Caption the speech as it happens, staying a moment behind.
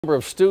Number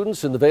of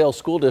students in the Vail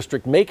School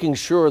District making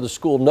sure the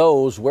school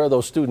knows where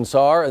those students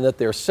are and that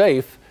they're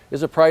safe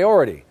is a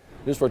priority.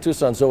 News 4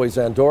 Tucson's Zoe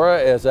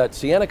Zandora is at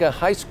Cienega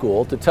High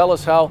School to tell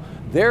us how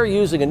they're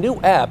using a new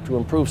app to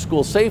improve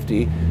school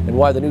safety and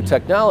why the new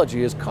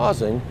technology is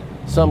causing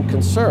some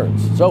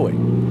concerns. Zoe.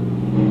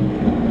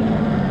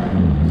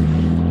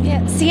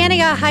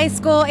 Cienega High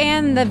School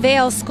and the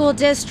Vail School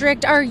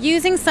District are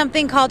using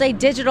something called a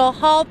digital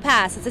hall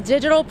pass. It's a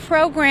digital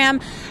program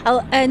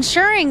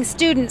ensuring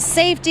student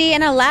safety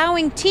and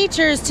allowing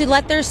teachers to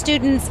let their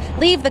students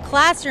leave the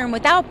classroom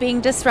without being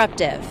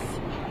disruptive.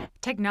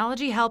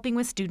 Technology helping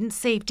with student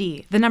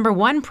safety, the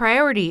 #1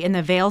 priority in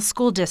the Vail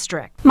School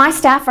District. My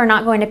staff are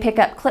not going to pick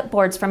up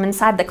clipboards from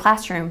inside the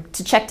classroom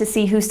to check to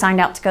see who signed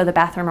out to go to the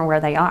bathroom or where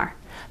they are.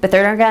 But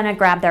they're going to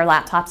grab their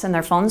laptops and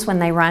their phones when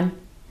they run,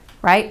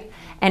 right?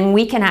 And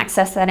we can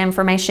access that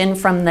information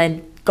from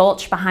the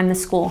gulch behind the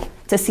school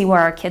to see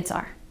where our kids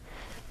are.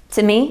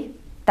 To me,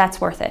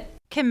 that's worth it.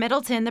 Kim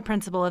Middleton, the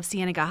principal of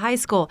Cienega High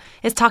School,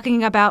 is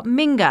talking about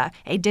Minga,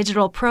 a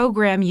digital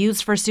program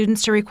used for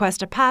students to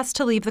request a pass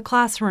to leave the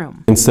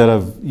classroom. Instead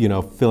of,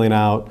 filling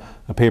out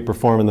a paper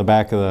form in the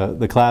back of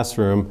the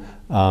classroom,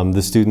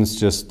 the students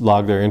just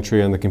log their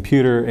entry on the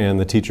computer and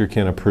the teacher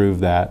can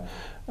approve that.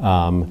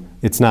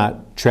 It's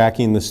not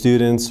tracking the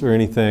students or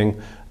anything.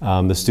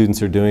 The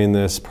students are doing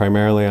this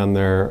primarily on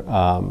their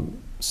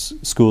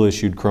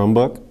school-issued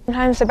Chromebook.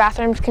 Sometimes the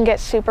bathrooms can get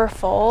super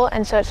full,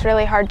 and so it's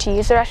really hard to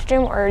use the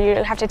restroom, or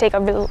you have to take a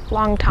really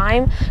long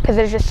time because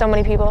there's just so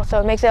many people. So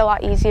it makes it a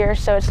lot easier,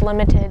 so it's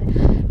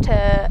limited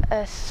to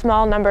a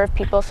small number of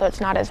people, so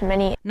it's not as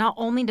many. Not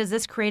only does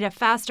this create a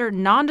faster,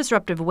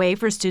 non-disruptive way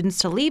for students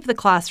to leave the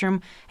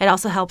classroom, it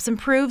also helps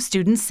improve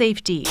student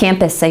safety.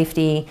 Campus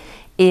safety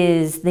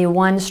is the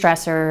one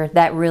stressor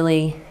that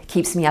really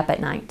keeps me up at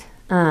night.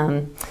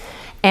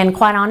 And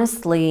quite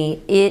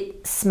honestly,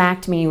 it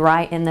smacked me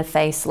right in the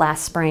face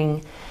last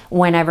spring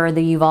whenever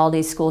the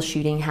Uvalde school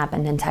shooting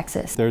happened in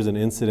Texas. If there's an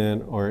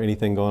incident or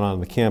anything going on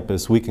the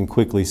campus, we can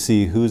quickly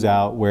see who's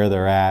out, where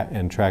they're at,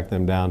 and track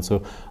them down.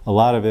 So a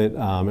lot of it,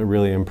 it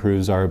really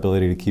improves our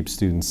ability to keep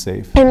students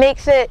safe. It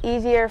makes it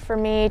easier for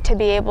me to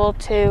be able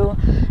to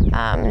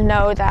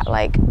know that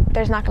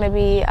there's not going to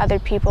be other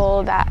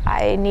people that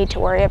I need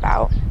to worry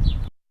about.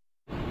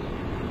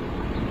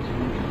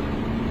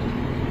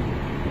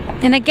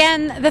 And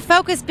again, the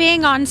focus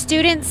being on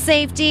student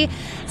safety.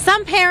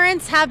 Some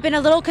parents have been a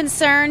little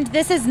concerned.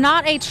 This is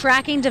not a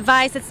tracking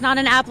device. It's not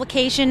an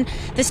application.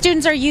 The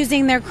students are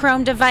using their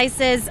Chrome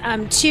devices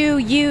to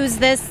use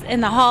this in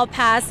the hall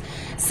pass.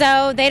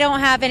 So they don't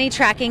have any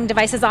tracking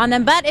devices on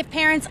them. But if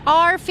parents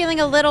are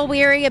feeling a little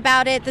weary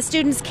about it, the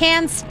students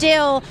can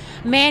still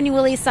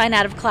manually sign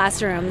out of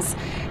classrooms.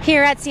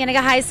 Here at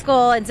Cienega High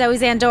School, and Zoe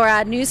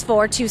Zandora, News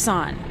 4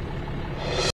 Tucson.